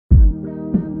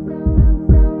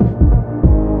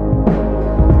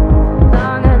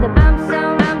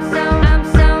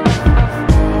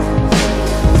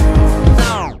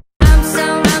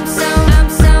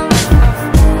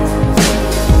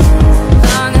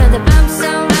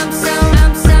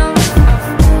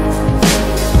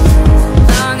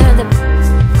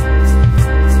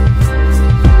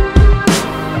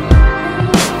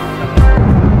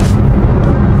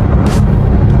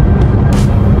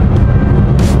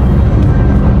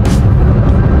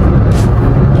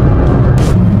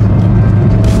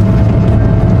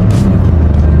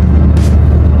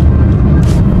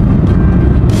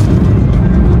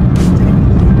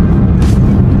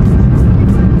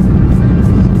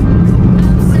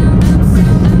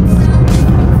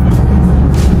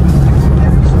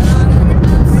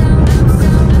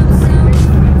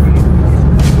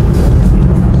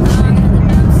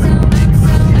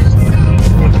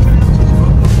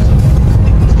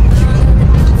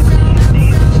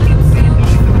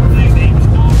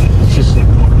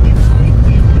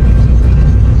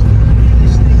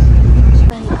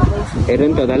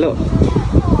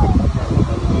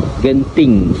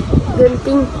Genting.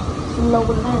 Genting.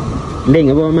 Lowland.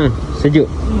 Leng apa mama? Sejuk.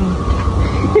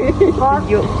 Hot.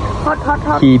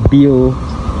 Hot. Bio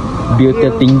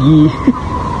tertinggi.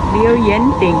 Bio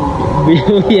Genting.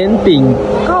 Bio Genting.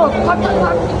 Go. Hot.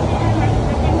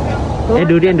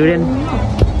 Durian.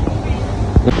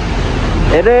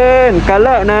 Eren,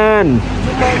 kalak nan.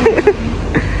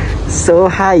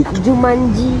 So high.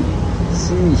 Jumanji.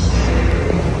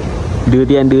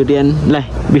 Durian. Lah,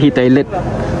 pergi toilet.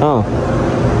 Oh.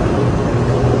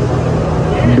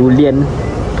 Durian.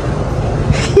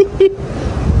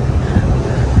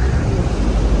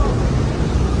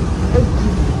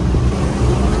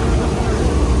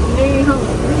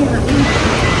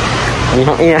 Ni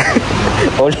hok ya.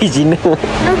 Original.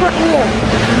 Nampak ni.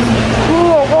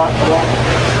 Ni kok.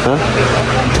 Ha?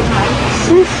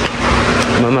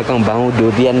 Mama kang bau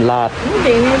durian lat.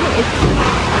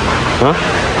 Ha?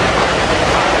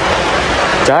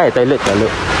 Trái toilet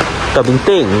toilet. Tao bình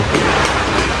tĩnh.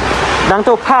 Đang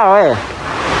thâu phao ấy.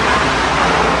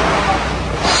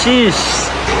 Sheesh.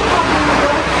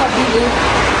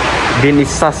 Bin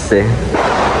is sus eh.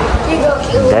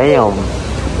 Damn.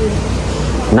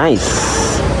 Nice.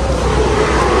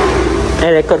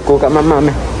 Record ko kat mama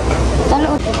meh.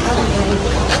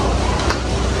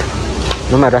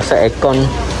 Mama rasa aircon.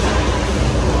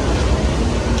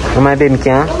 Mama ada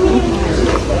macam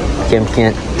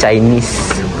Chinese.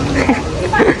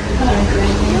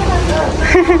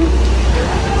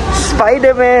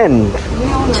 Spider-Man.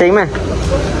 Cik mah.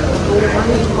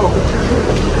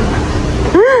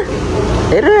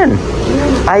 Aaron,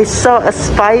 I saw a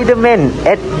Spider-Man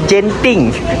at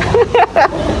Genting.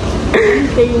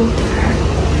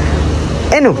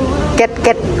 Anu, cat,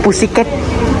 pussycat.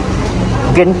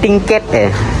 Genting cat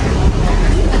eh.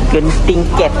 Genting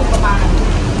cat.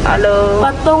 Halo.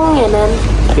 Patung ya nan.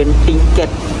 Genting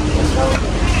cat.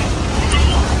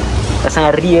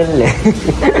 Sangat real lah.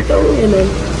 Patung ya nan.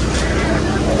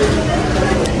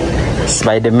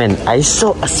 Spider-Man. I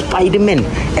saw a Spider-Man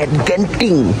at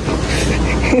Genting.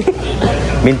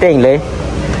 Bintang le.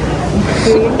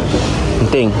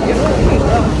 Bintang.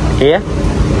 Ya.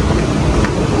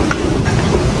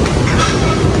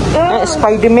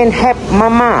 Spider-Man help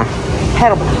mama.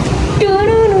 Help.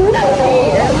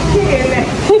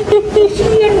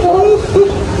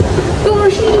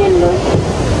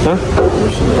 Huh?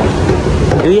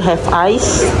 Do you have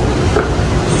eyes?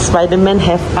 Spider-Man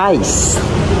have eyes.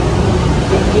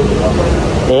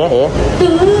 Ya.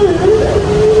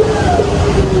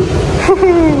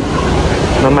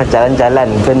 Mama jalan-jalan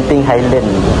Genting Highland.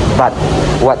 But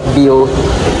what view?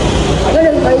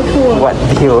 What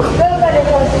view?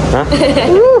 Hah?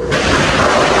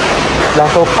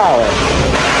 Langsung kau eh?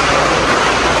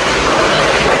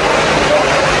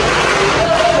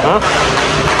 Hah?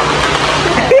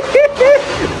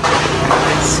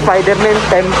 Spider-Man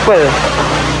Temple.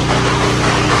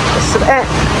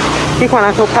ที่ขวา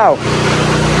langsung kau.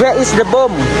 Where is the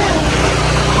bomb?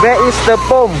 Where is the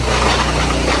bomb?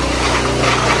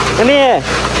 Ini eh.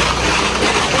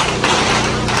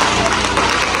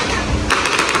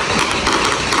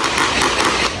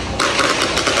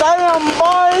 Damn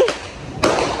boy.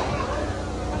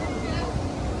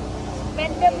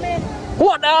 Spider-Man.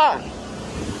 What ah?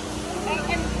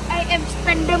 I am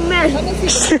Spider-Man.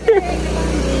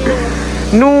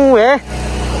 Nu eh.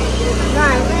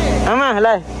 Mama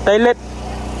lai toilet.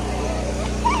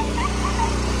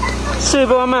 Swee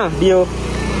ba mama bio.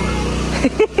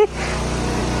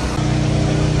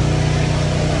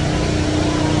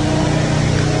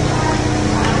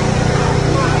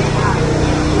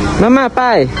 Mama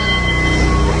pai.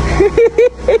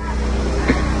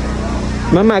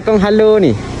 Mama kong halo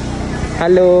ni.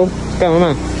 Halo. Kong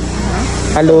mama.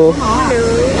 Halo.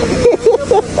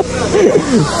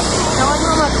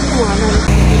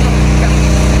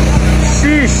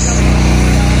 Sheesh.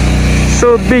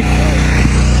 So big.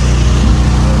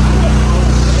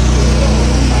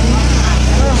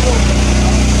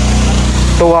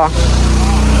 Tua.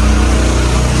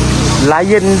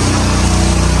 Lion.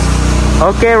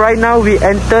 Okay, right now we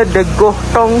enter the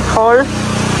Gotong Hall.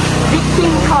 With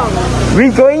King Kong.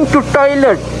 We going to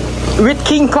toilet with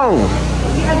King Kong.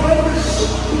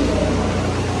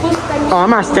 Oh,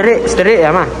 ma, straight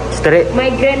ya, ma, straight.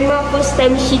 My grandma first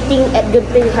time shitting at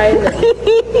Genting Highland.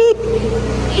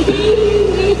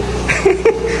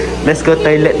 Let's go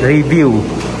toilet review.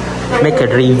 Make a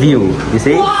review. You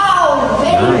see? Wow,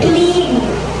 very nice. clean.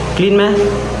 Clean, ma.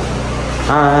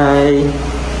 Hi.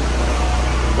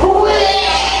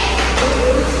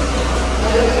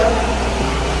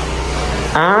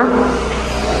 Ah?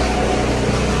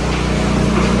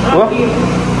 What?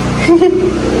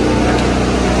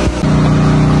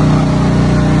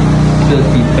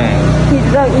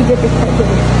 drunk, you get excited.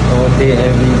 All day,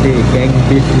 every day, gang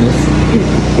business.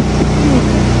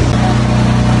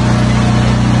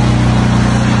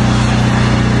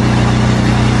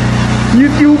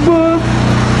 YouTuber.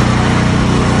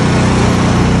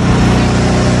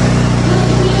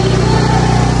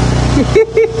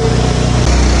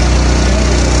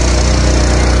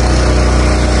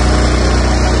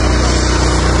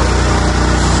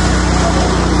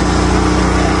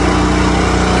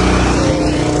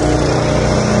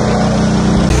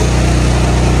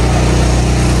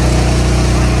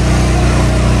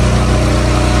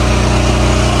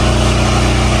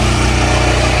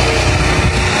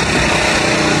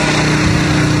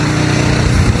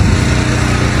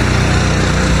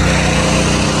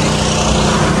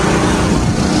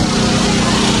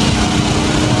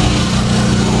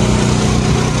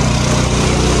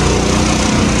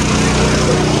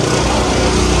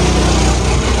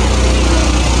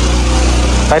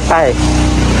 Bye-bye.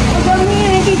 Kami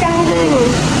nanti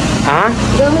tanggung. Hả?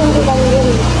 Kami nanti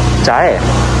tanggung. Trái à?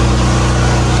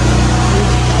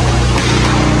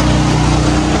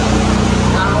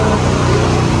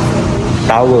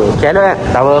 Tower, trái đó ạ,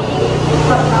 tower.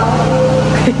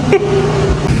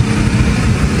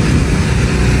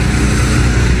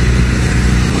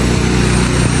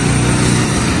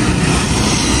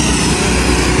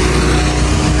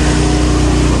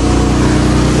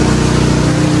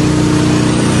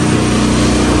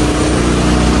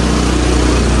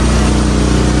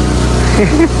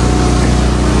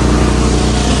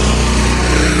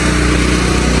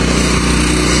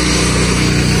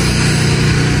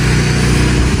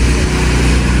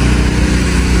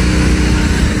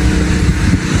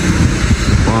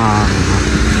 Wow.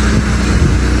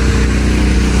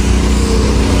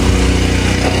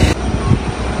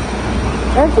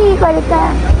 Nanti kau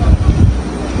dekat.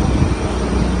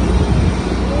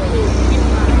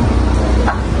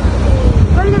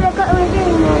 Kau dekat macam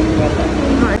ni.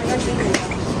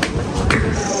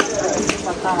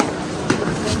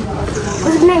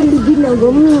 Kau nak lagi nak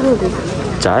goming ke?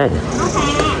 Trái.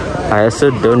 I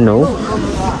also don't know.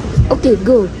 Okay,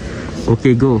 go.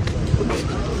 Okay, go.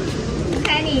 แ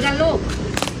ค่นี้กันลูก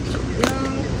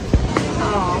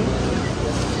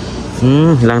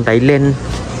Lang Thailand.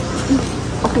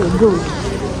 Okay, go.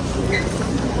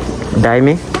 Đai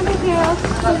mấy?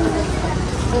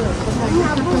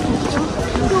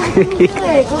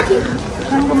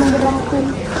 Tangga menyeramkan.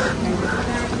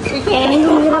 Tangga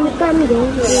menyeramkan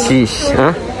guys. Shish,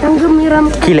 ha? Tangga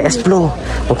menyeramkan. Kita explore.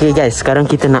 Okay guys, sekarang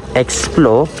kita nak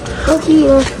explore. Okay.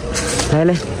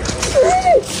 Boleh.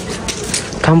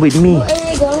 Come with me.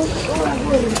 Go.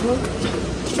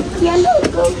 Yellow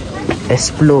go.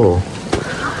 Explore.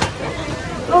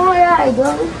 Oh yeah,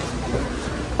 go.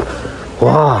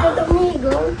 Wow. Let me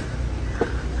go.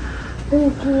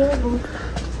 Okay, go.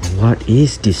 What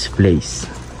is this place?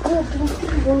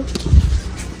 Go.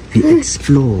 We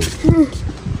explore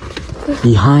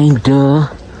behind the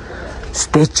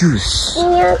statues.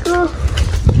 Yeah, go.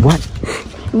 What?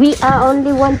 We are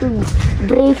only want to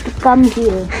brave to come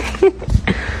here.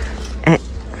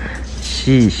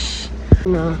 Sheesh.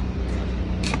 No.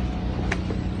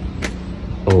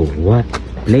 Oh, what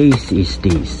place is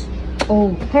this?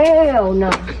 Oh hell no.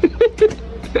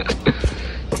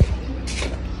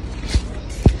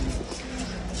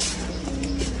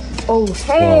 Oh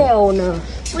hell no.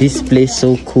 This place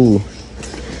so cool.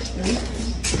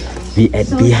 We at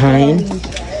behind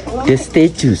the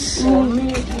statues.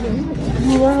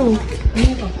 Wow.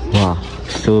 Wow,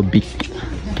 so big.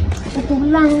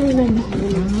 Tulang lagi.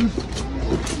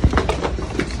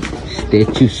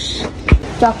 Statues.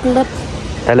 Coklat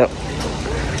Hello.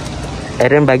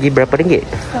 Aaron bagi berapa ringgit?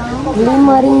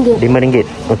 RM5. RM5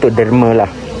 untuk derma lah.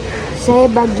 Saya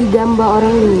bagi gambar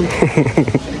orang ini.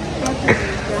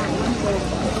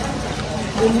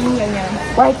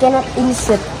 Why cannot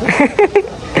insert?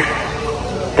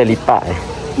 Terlipat eh.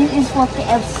 This is for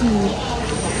KFC.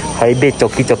 Hai be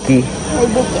coki-coki. Hai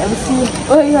be KFC.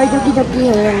 Oh iya joki-joki.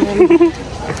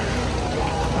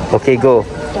 Okay, go.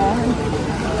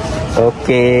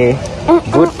 Okay.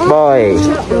 Good boy.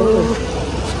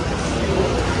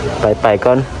 Bye-bye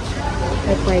con.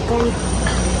 Bye-bye con.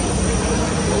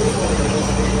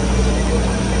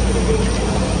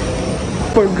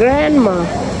 Super grandma.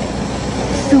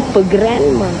 Super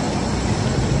grandma.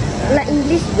 Là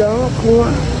English dong aku.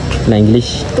 Lah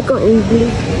English. Itu kok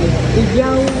English.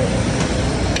 Hijau.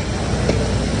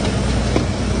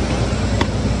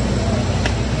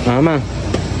 Mama.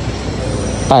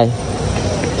 Bye.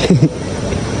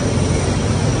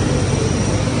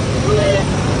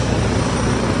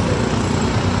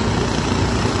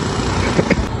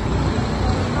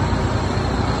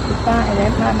 Papa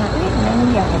and Mama eat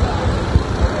nắng dầu.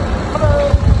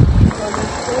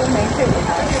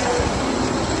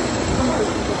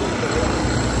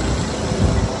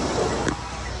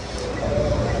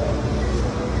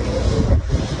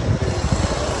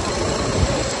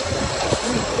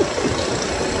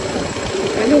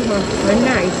 Cái lúc mà vẫn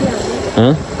nãy chứ.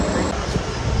 Huh?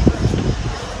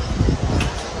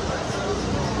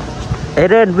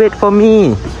 Aaron, wait for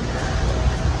me.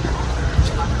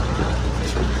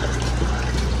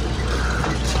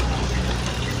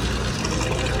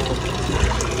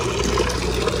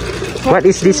 What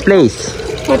is this place?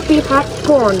 Happy Heart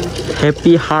Corn.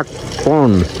 Happy Heart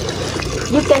Corn.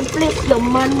 You can place the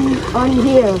money on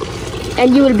here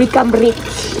and you will become rich.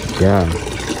 Yeah.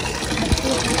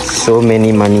 So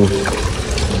many money.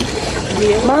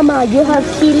 Mama, you have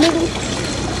feeling?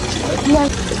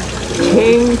 Yes.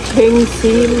 Cheng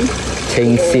xin.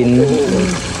 Cheng Sin.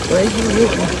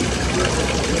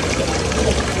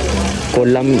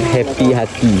 Kolam Happy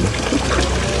Hati.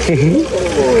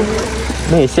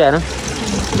 Ni siapa?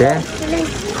 There.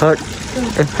 Heart.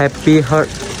 Happy Heart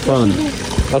Corn.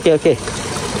 Okay, okay.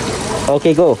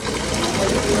 Okay, go.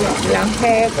 Làm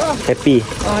hè có. Happy.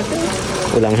 Chứ.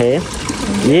 Ulang he.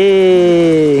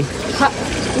 Yeay.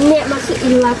 Nek masuk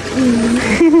lelaki.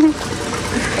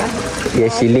 Dia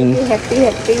shilling. Happy.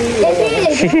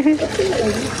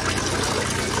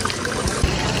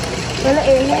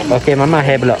 Kalau Okay, mama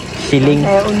have pula. Shilling.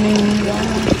 Hè uni.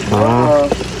 Ah.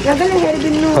 yang kena hair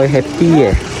binu. Kau happy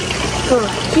eh?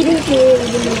 Sini ke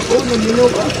binu.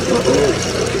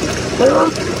 Kalau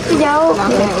tu jauh.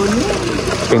 Hè uni.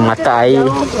 Peng mata air.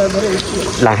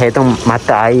 Lahir tu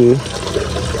mata air.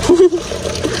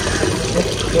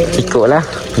 Ikutlah.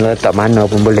 Kalau tak mana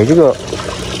pun boleh juga.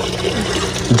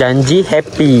 Janji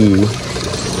happy.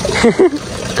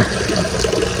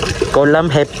 Kolam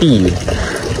happy.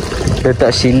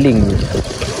 Letak shilling.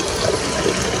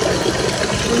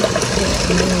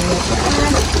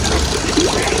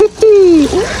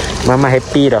 Mama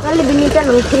happy dah. Kalau bini kan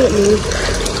lengkap ni.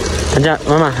 Sekejap,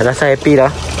 Mama rasa happy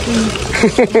dah.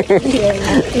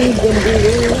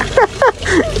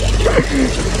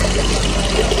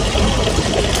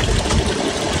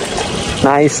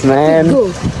 Nice man.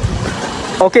 Go.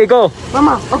 Okay, go.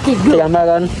 Mama, okay, go. Gambar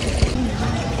kan.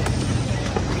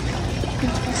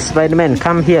 Spider-Man,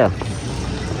 come here.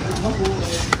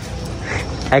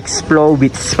 Explore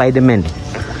with Spider-Man.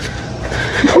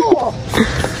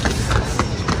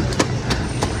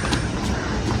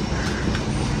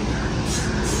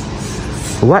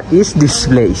 What is this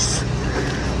place?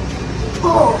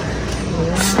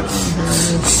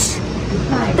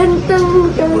 Teng teng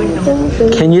teng teng teng.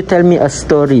 Can you tell me a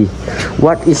story?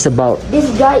 What is about? This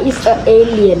guy is an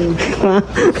alien.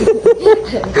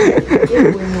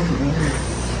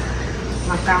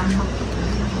 Makan.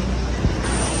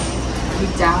 Đi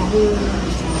chào.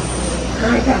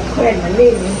 Hai thằng quen mà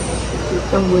lên.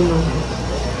 Trong buồn.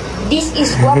 This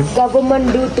is what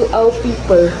government do to our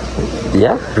people.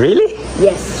 Yeah, really?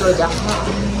 Yes.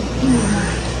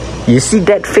 You see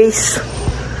that face?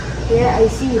 Yeah, I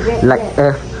see that. Like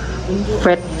a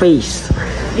fat face.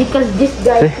 Because this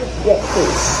guy put that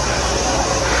face.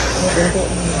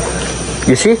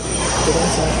 You see?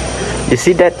 You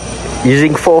see that?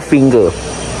 Using 4 finger.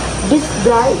 This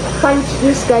guy punch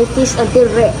this guy face until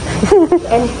red.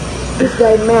 And this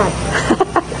guy mad.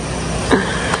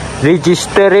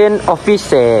 Registering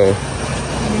officer.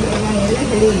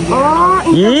 Oh,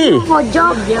 interview Ih. for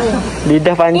job.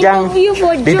 Lidah panjang. Interview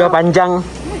for Lidah job. panjang.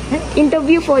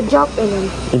 Interview for job.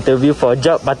 Interview for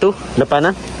job. Lepas tu, lepas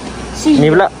na. See.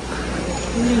 Ni pula.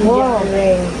 Wow.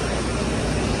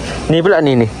 Ni pula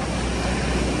ni.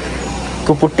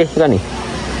 Ku putih kan ni.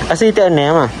 Asal cerita ni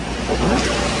mah.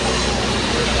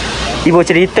 Ibu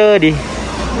cerita di.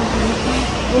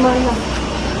 Gimana?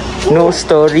 No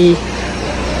story.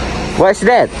 What's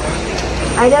that?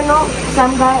 I don't know.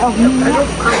 Some guy of minyak.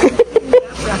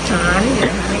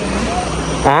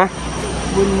 Ha?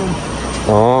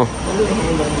 Oh.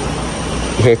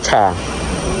 Hecha.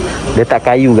 Letak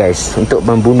kayu guys untuk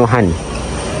pembunuhan.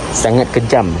 Sangat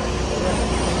kejam.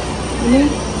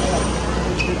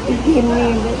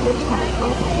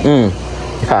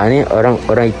 Ha ni orang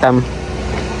hitam.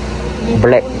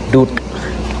 Black dude.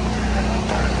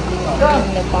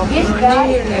 This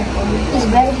guy is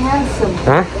very handsome.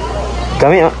 Ha?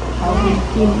 Kami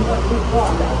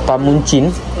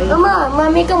Pamuncin. Mama,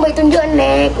 Mami kan boleh tunjuk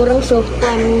ni. Kurang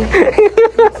sopan.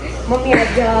 Mami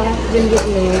ajar tunjuk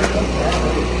ni.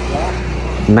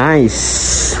 Nice.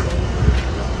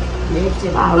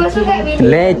 Aku suka bini.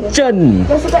 Legend.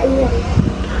 Aku suka ini.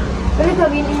 Kenapa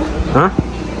bini? Ha?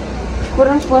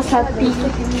 Kurang puas hati.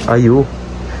 Ayu.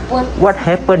 What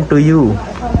happened to you?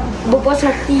 Berpuas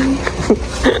hati.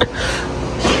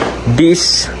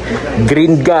 This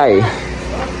green guy.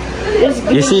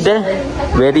 You see that?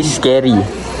 Very scary.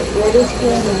 Very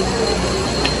scary.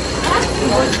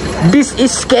 This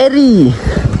is scary.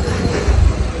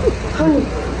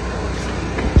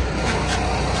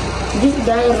 This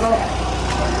guy rock.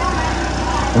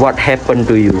 What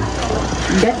happened to you?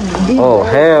 This Oh,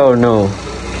 hell no.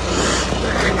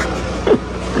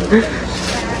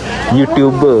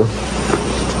 YouTuber.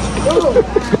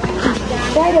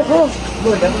 Dah dah bro.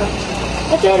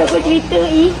 Baca dah kau cerita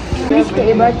Please tak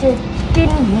baca.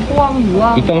 Tin Huang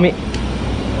Wang. Ikan ambil.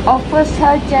 Of first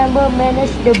hell chamber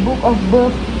manage the book of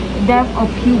birth, death of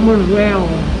human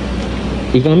realm.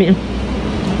 Ikan ambil.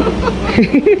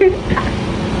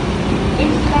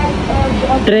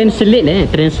 Translate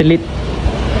translate.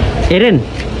 Aaron,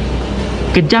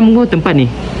 kejam kau tempat ni.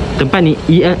 Tempat ni,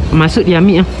 masuk dia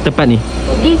ambil tempat ni.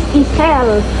 This is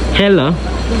hell. Hell lah.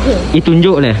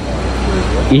 Tunjuk lah.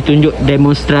 Tunjuk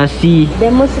demonstrasi.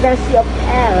 Demonstrasi of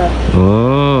hell.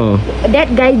 Oh.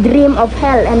 That guy dream of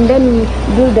hell and then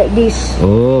do like this.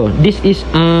 Oh, this is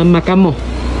Makamo.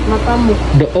 Makamu.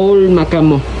 The old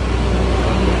Makamo.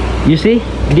 You see,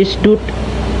 this dude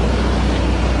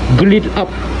glit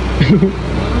up.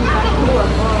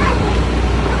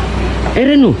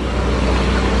 Aaron,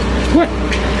 what?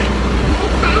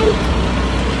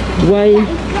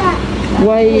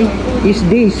 Why is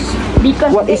this?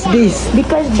 Because What is this?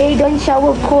 Because they don't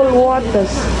shower cold waters.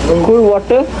 Cool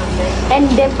water? And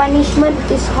the punishment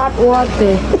is hot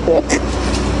water.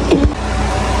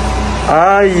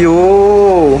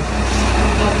 Ayo.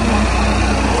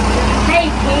 Hey,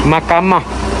 Mahkamah.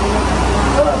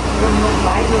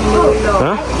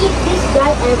 I eat this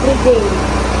guy every day.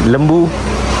 Lembu.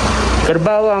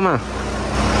 Kerbau lah mah.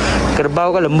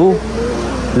 Kerbau ke lembu?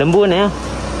 Lembu ni ya.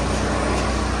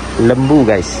 Lembu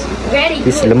guys. Very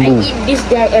This good. lembu. I eat this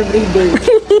guy every day.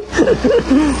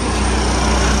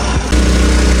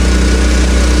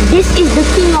 This is the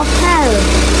king of hell.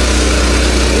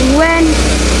 When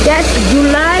that's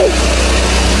July,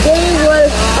 they will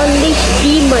unleash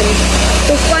demons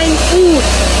to find food.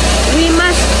 We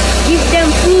must give them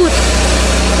food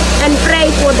and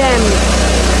pray for them.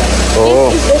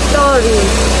 Oh, This is the story.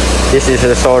 this is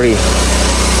the story.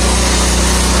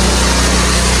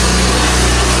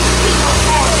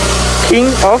 King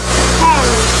of Hell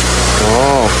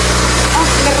Oh, of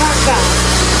Neraka.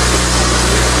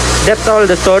 that's all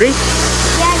the story.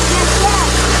 Yes.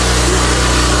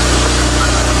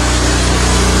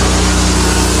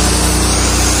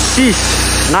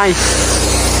 Sheesh, nice.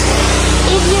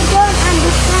 If you don't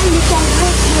understand, you can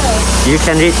read here. You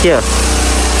can read here.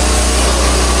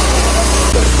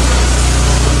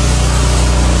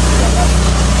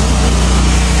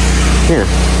 Yeah.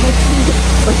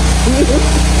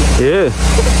 Yeah.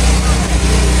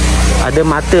 Ada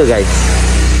mata guys.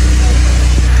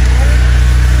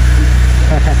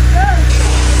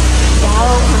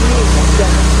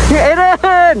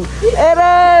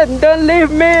 Aaron, don't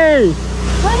leave me.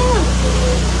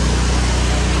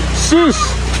 Sheesh.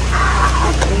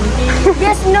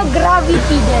 There's no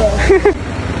gravity there.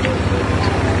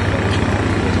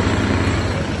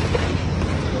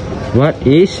 What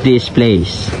is this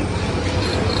place?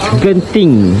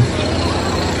 Genting.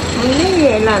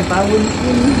 Ini là tahun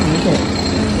ini.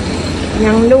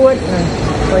 Yang luat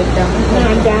rồi tầm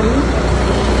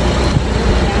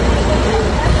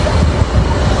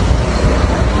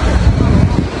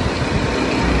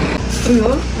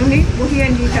 200. Ini bukan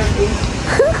di sana.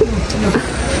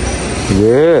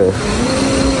 Yeah.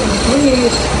 Ini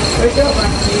cocok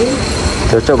pasti.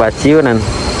 Cocok baciu nan.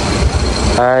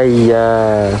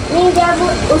 Ayah. Ni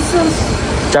cabut usus.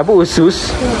 Cabut usus.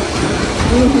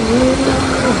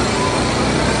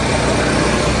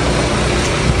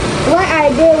 What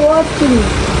are they watching?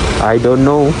 I don't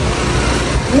know.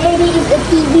 Maybe it's a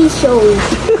TV show.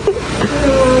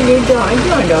 Đi chợ chứ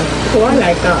rồi. Quá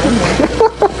lại cỡ mà.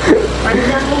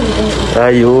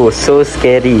 Ayo, so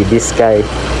scary this guy.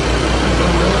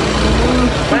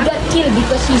 He got killed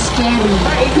because he's scary.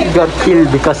 He got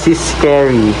killed because he's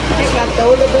scary. Cái cà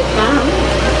tố nó biết cá không?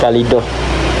 Kalido.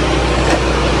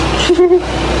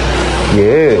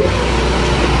 Yeah.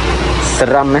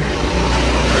 Seram eh.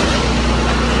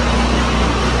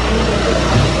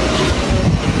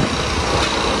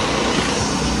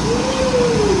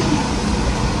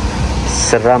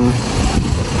 Seram.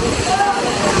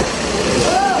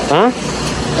 Huh?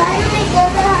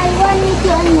 I want you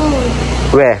to know.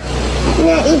 Where?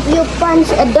 Now, if you punch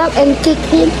a dog and kick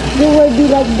him, you will be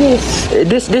like this.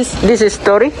 This is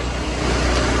story?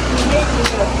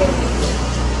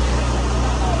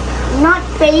 not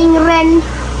paying rent.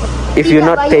 If you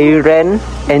not pay rent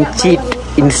and cheat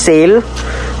in sale,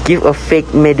 give a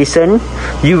fake medicine,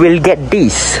 you will get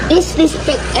this.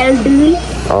 Disrespect elderly.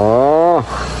 Oh.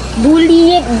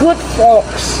 Bully good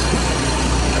folks.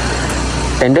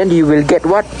 And then you will get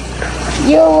what?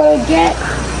 You will get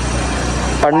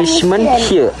Punishment punishment.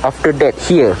 here. After that,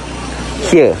 here.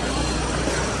 Here.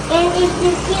 And if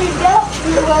you kill dog,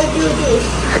 you will do this.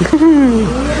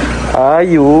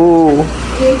 Ayu.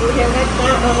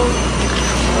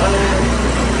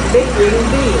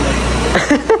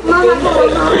 Mama ko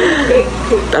mahal.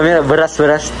 Ambil beras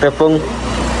tepung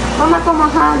Mama ko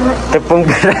mahal. tepung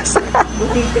beras.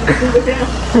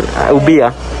 Ubi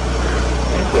ya.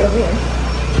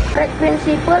 Red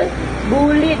principle,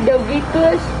 bully the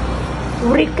weakest,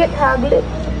 wicked ugly.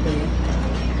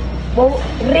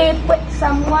 Raped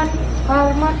someone,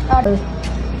 harmed others.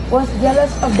 Was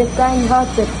jealous of the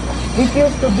kind-hearted,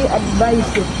 refused to be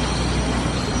advised.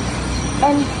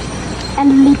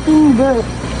 And leaping bird.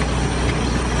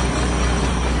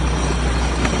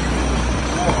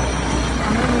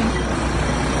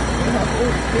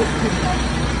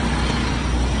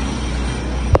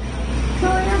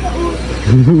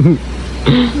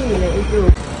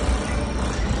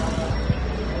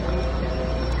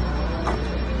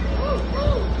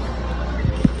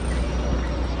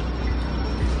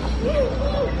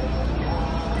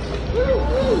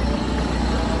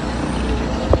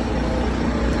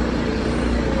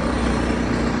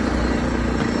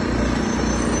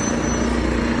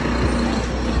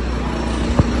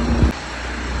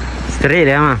 Straight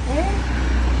ya mah.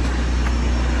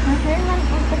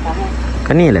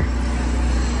 Kan ni lah.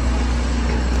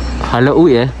 Halo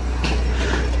ui ya.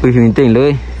 Ui hình tìnhเล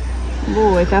ย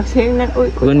Bùi tao xem nè. Ui,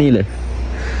 Con ni lah.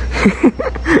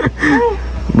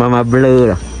 Mama blur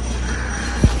lah.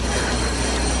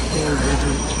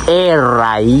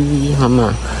 Rai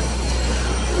mama.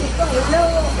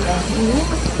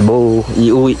 Bo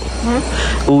i ui.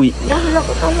 Ui.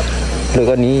 Lo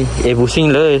con ni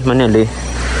pusing le mana le.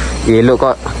 Elok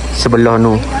kat sebelah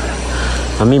tu.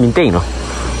 Mami minting tu.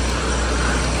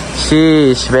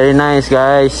 Sheesh, very nice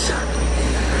guys.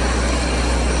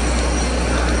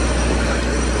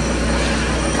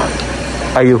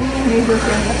 Ayu.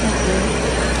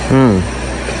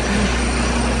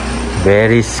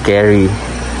 Very scary.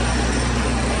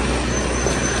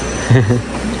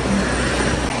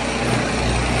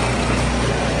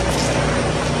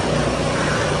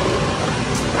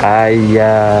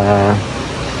 Ayah.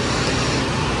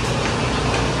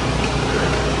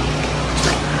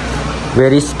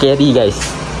 Very scary guys.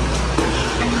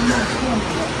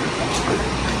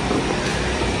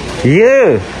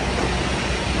 Yeah.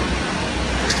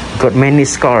 Got many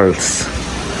scars.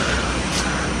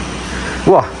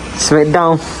 Wah,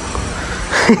 smackdown.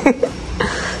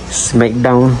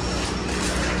 Smackdown.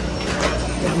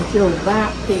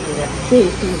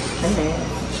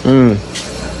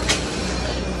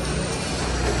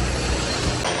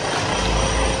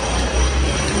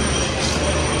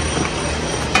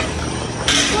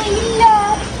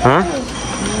 Huh?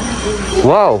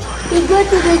 Wow. We go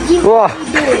to the gym Wah. every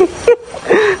day.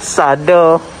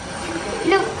 Sado.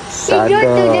 Look, we go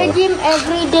to the gym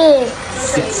every day.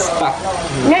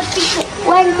 Not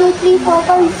 1, 2, 3, 4,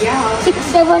 5, 6,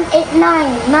 7, 8,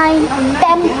 9,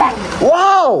 10 pack.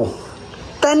 Wow.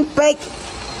 10 pack.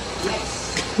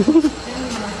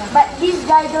 But this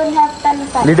guy don't have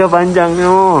 10 pack. Lidah panjang ni.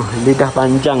 Oh, lidah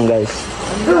panjang guys.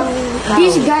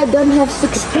 This guy don't have 6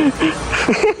 pack.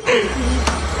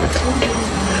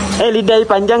 Lidah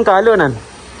panjang kalau nan.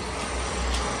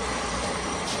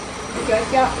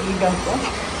 Cacak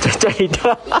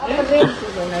lidah.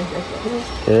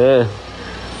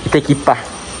 Kita kipah.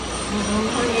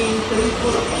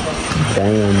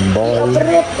 Damn boy.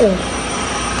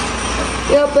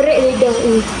 Dia operate lidah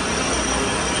ni.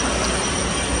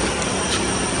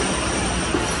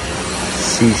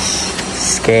 Sheesh,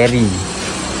 scary.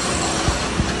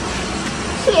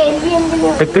 Si alien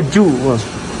punya. Terkejut.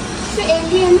 Si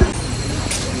alien.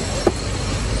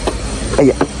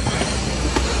 Ayah.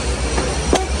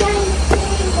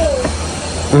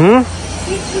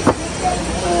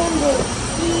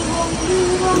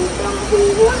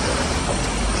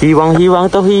 Hiwang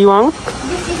atau hiwang?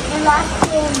 This is the last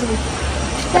chamber.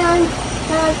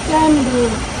 Chamber.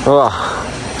 Wah,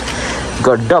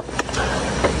 got duck.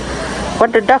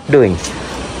 What the duck doing?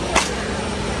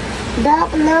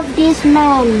 Duck love this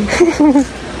man.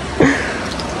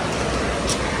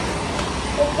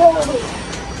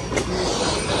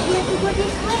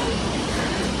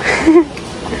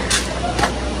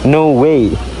 No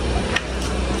way.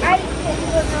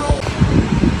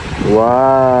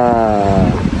 Wow.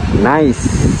 Nice.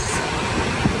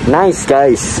 Nice,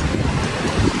 guys.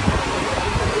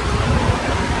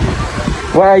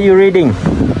 What are you reading?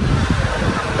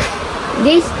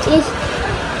 This is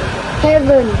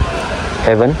heaven.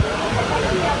 Heaven?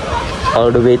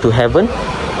 All the way to heaven?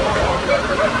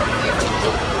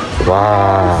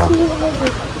 Wow.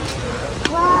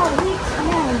 Wow, rich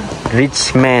man.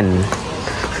 Rich man.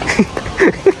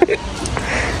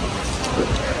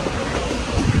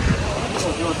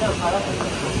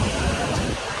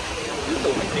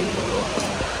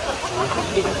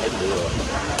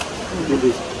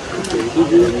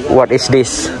 What is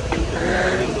this?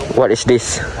 What is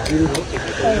this?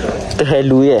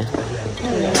 Hello, yeah.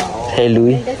 Hello.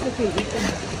 You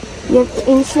have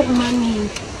to insert money.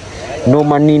 No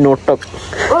money, no talk.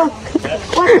 Oh,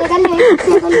 what?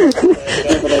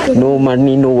 No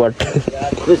money, no what.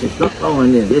 This is not our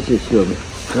money. This is your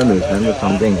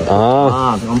something.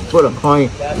 I'm put a coin.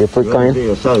 You put coin?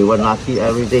 You sell you want lucky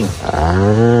everything.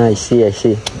 I see, I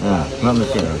see. Not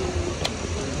machine.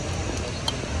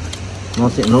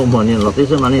 No money.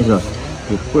 This money is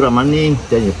you put a money,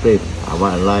 then you play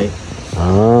what I like.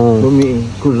 Oh. To me,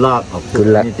 good luck. Good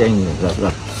luck. Anything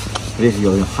like this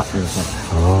your heart inside.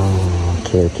 Oh,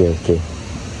 okay.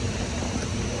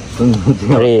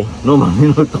 Pray. No money,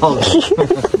 no talk.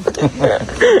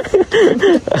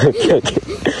 Okay.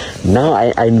 Now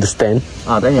I understand.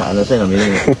 Then you understand the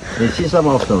meaning. You see some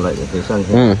of them like they say,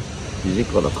 you see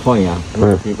got a coin,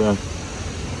 people.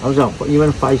 Also,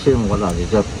 even 5 cents, what they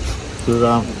just do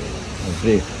down and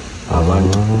play.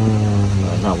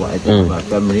 Now what I think my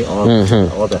family, all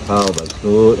the house, the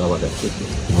food, or what the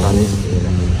money,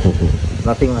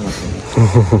 nothing.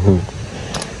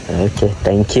 Okay,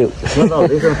 thank you. No,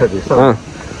 this one have to sell.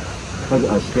 Have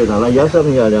to explain. Like you have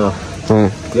something you have to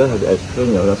explain.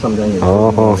 You have something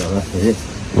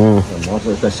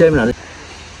the same.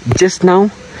 Just now,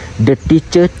 the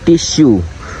teacher teach you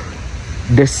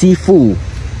the Sifu.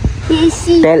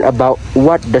 Tell about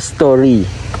what the story.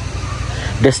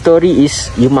 The story is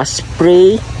you must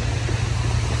pray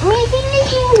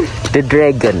the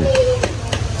dragon.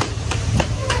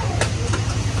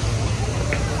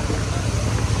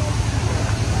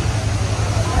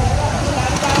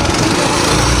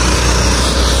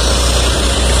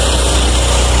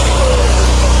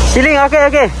 Ceiling,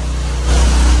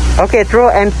 okay, throw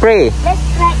and pray. Let's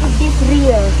try if this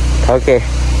real. Okay.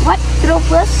 What? Throw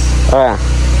first?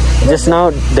 Just now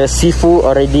the Sifu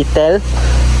already tell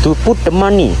to put the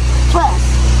money. First.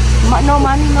 No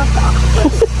money, no talk.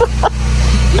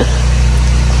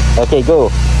 Okay,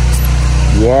 go.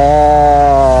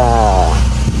 Yeah.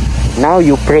 Now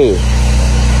you pray.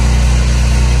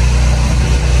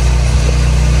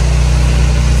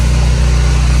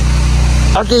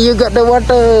 Okay, you got the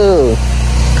water.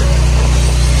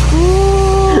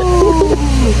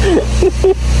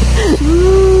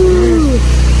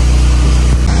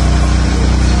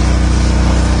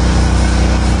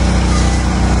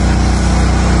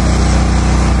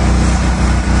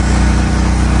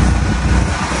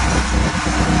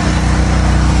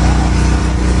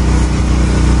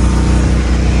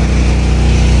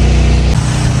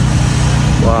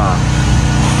 Wow.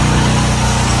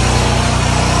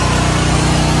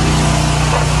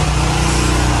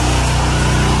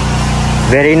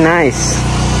 Very nice.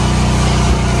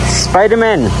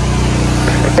 Spider-Man,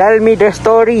 tell me the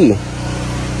story.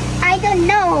 I don't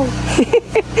know.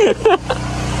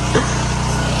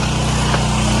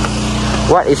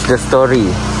 What is the story?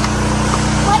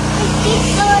 What is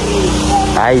this story?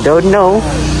 I don't know.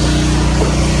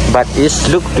 But it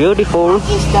look beautiful.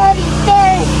 What is story?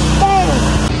 Tell.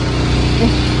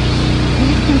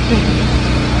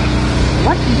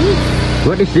 What is this?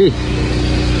 What is this?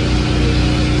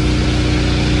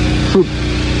 Fruit.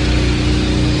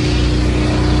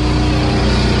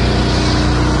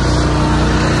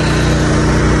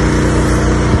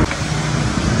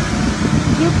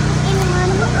 You put in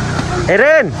money?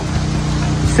 Eren!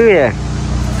 Swee,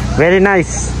 very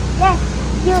nice. Yes.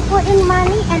 You put in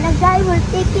money and a guy will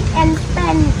take it and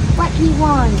spend what he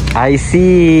wants. I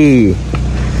see.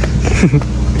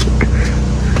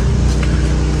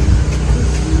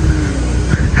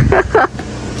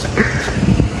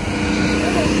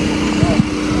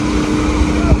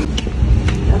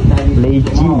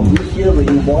 Lychee.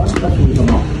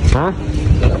 Hả?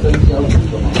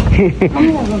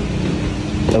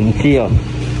 Đồng chia.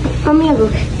 Come here,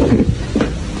 look.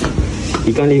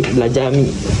 Ikan ni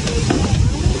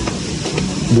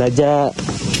belajar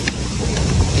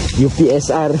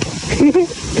UPSR.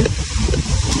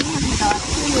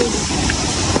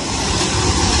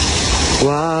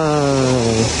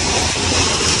 Wow.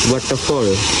 Waterfall.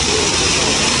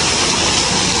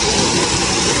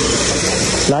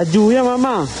 Laju ya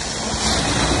mama.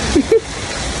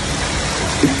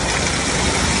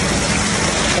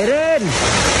 Eren.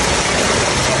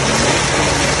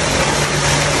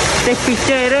 Take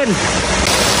picture, Eren.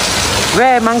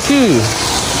 Where monkey?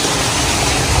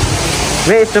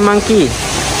 Where is the monkey?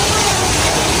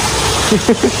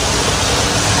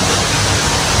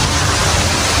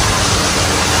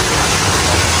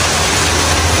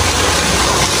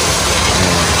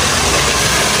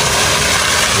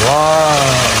 Wow.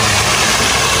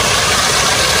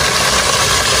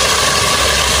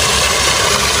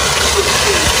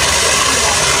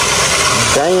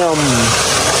 Damn.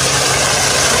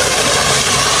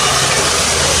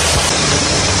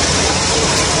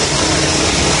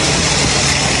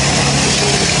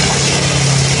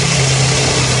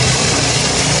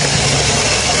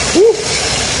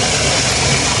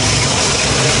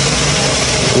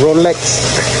 Rolex.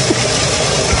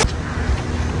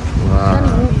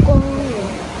 Wow.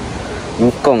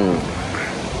 Wukong.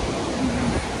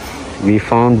 We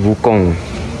found Wukong.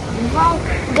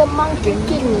 The monkey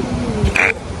king.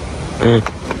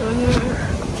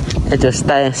 Just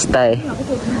stay.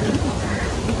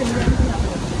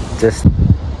 Just.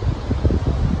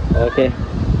 Okay.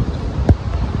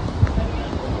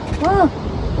 Oh.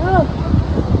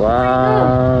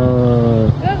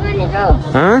 Wow. Go.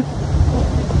 Huh?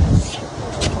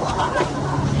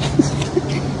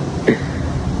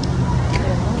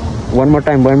 One more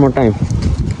time.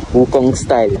 Wukong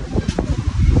style.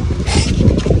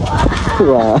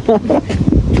 Wow.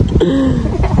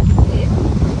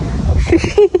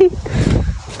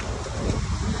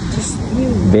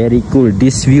 Very cool.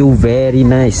 This view very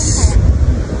nice.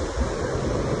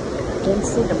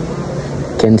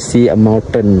 Can see a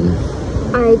mountain.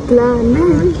 I climb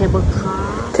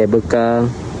Cable car.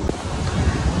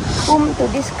 Come to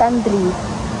this country.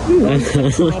 My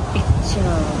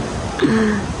picture.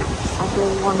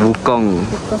 Wukong.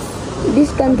 Because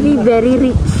this country very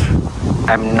rich.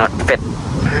 I'm not fat.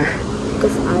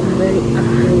 Because I'm very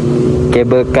ugly.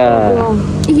 Cable car.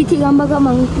 Ini cik gambar kat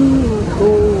monkey.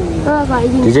 Oh. Kak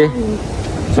ini. DJ?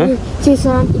 Huh? Cik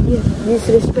San,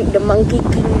 disrespect the monkey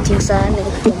king. Cik San.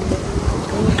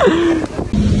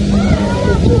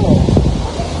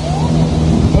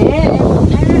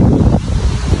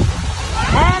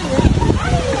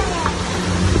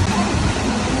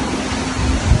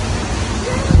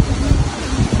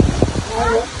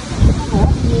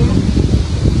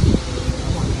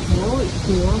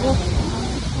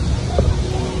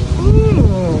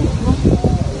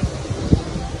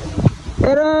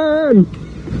 Aaron!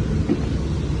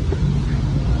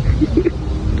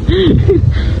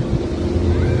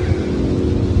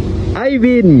 I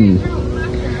win!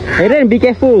 Aaron, be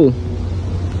careful!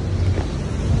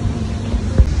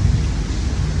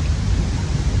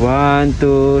 1,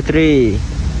 2, 3.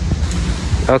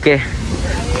 Okay,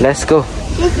 let's go.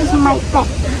 This is my pet.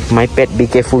 My pet, be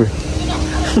careful.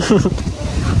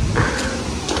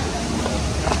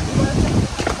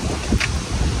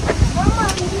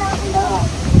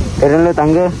 Aaron, lo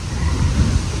tangga.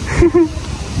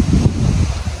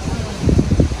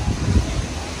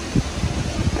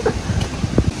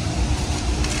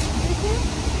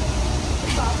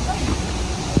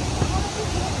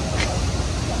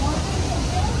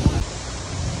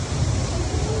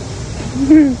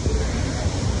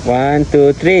 One,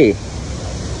 two, three.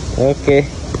 Okay.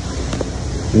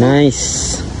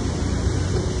 Nice.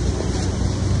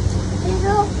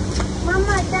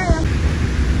 Mama dalam.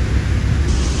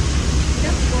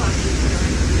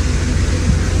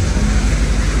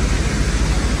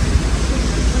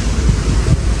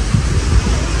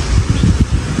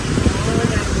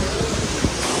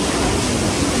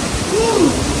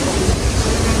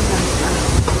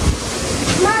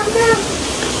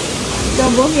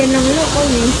 Bố kia nằm lúc có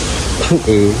gì?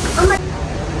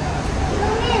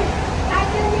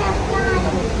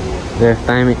 There's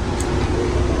time.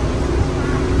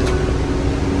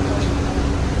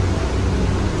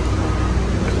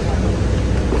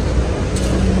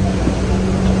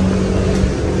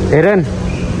 Aaron.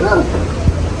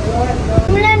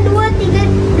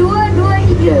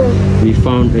 923223. We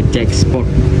found a jackpot.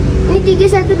 Ini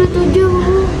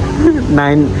 3127.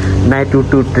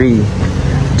 9223.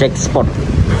 Jackpot.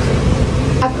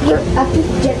 Aktif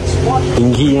jackpot.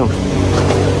 Tinggi tau.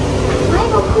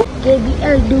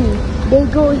 KBL do. They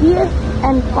go here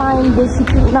and find the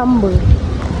secret number.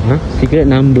 Huh? Secret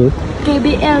number?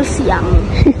 KBL siang.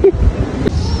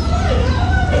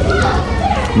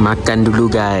 Makan dulu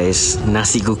guys.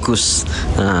 Nasi kukus.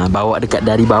 Bawa dekat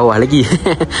dari bawah lagi.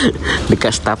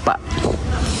 Dekat setapak.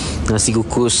 Nasi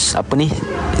kukus apa ni?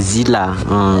 Zila.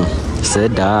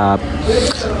 Sedap.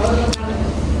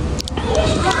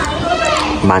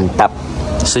 Mantap.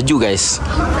 Sejuk guys.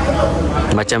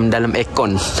 Macam dalam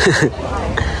aircon.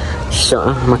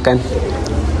 Syok makan.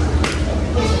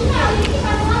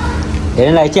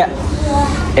 Aaron lah cak.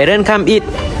 Aaron come eat.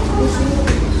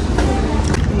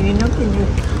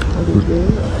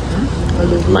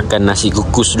 Makan nasi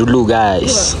kukus dulu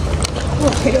guys.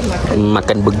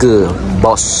 Makan burger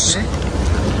bos.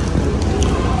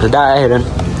 Sedap Aaron.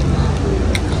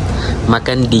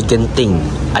 Makan di Genting,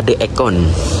 ada aircon.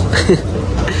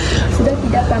 Sudah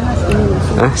tidak panas ini.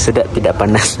 Sedap tidak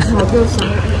panas.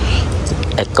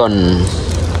 Aircon.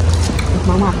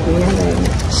 Mama aku yang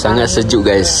Sangat sejuk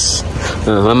guys.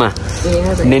 Mama,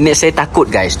 nenek saya takut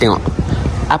guys. Tengok.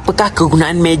 Apakah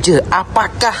kegunaan meja?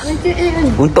 Apakah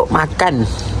untuk makan?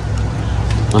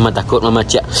 Mama takut. Mama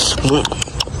cak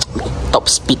top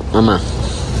speed Mama.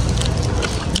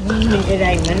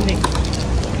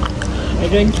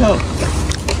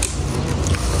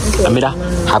 Ambil dah.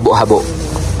 Habuk-habuk.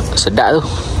 Sedap tu.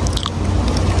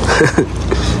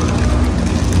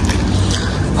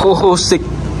 Ho sick.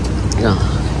 Ya.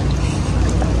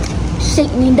 Sick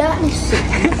ni dah ni sick.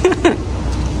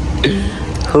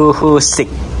 Ho sick.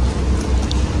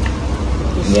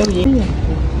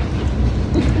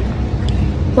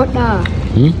 What ah?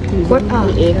 What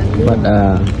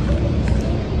ah?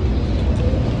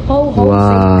 How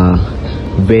Wah,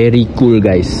 very cool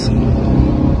guys.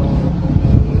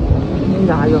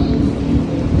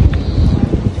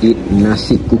 Eat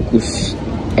nasi kukus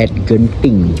at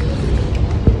Genting.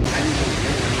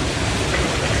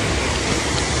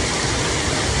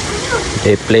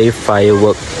 They play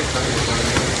firework.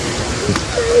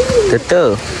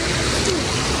 Turtle.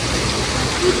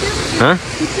 Huh?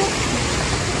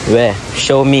 Where?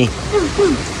 Show me.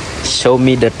 Show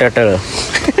me the turtle.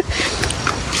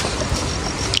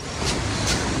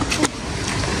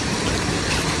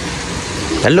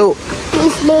 Hello.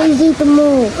 It's lazy to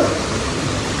move.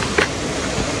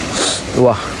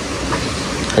 Wah,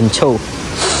 kencau.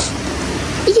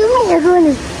 You make a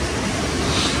good.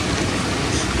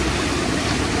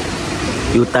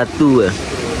 You tattoo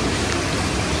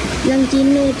Yang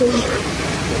Cina tu.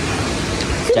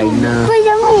 China. Kau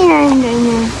jangan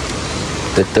yang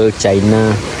Turtle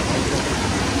China.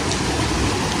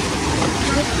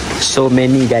 So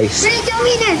many guys. Saya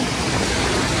cumi kan?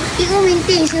 Kita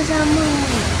maintain sesama.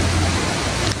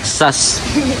 Sas.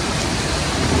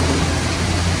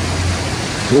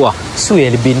 Wah,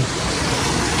 Swee lebih.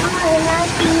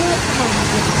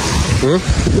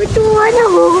 Betul ada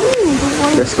bumi.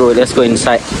 Let's go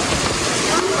inside.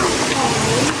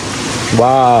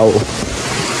 Wow.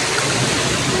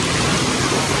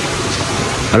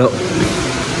 Halo.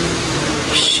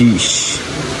 Sheesh.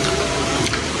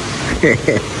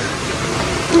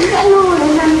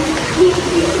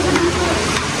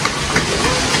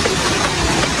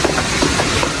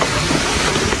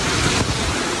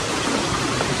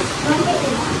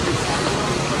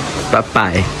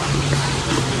 Bye-bye.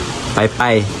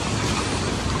 Bye-bye.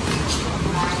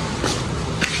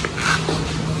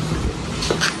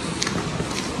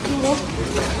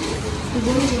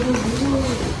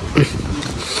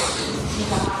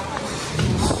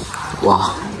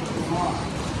 Wow.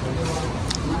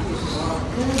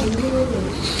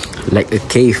 Like a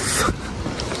cave.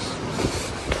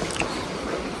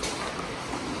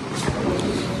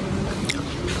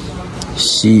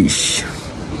 Sheesh.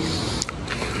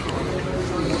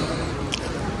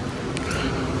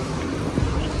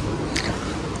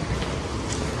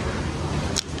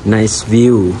 Nice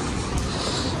view.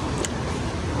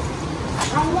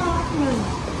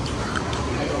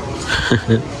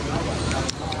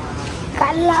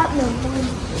 Kalap ni.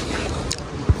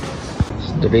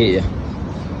 Straight ya.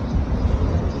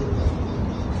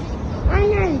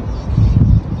 Anan.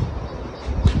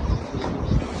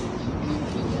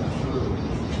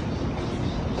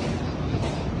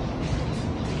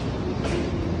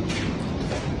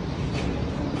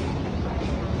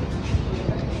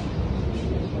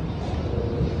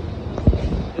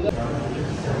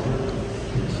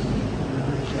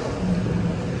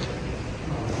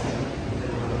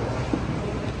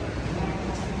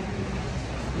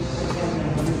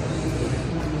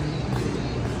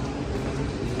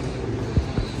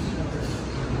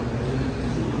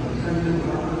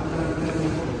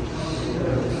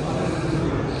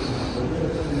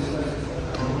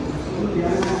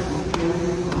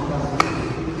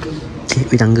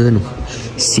 Pergi tangga tu.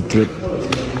 Secret.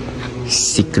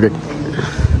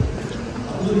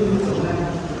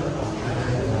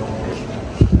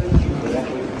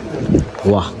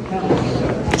 Wah.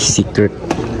 Secret.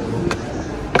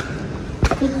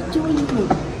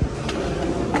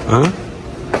 Huh?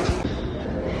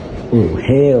 Oh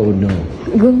hell no.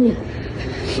 Gong.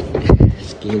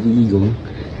 Scary gong.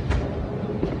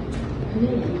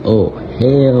 Oh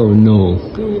hell no.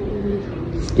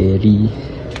 Scary.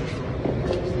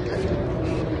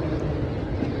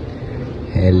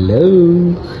 Hello.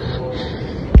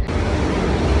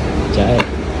 Jai.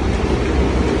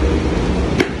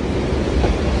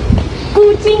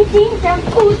 Kucing cinta,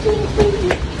 kucing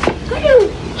cinta. Aduh.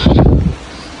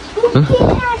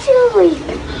 Kucing cuy.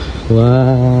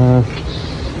 Wah.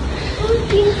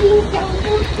 Kucing cinta,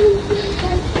 kucing cinta.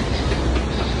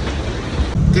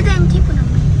 Kita yang tipu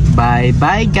namanya. Bye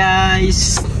bye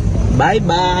guys. Bye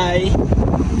bye.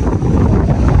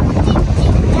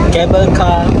 Cable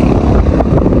car.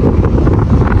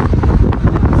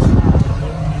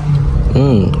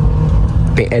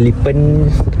 Big elephant.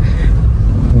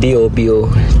 B.O.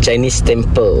 Chinese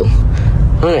temple.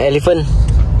 Elephant.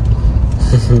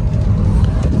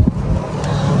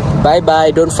 Bye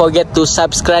bye. Don't forget to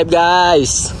subscribe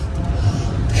guys.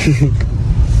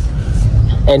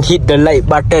 And hit the like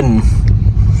button.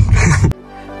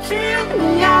 Fill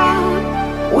me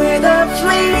out with a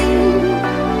flame.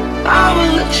 I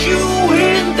will let you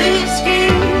in this game.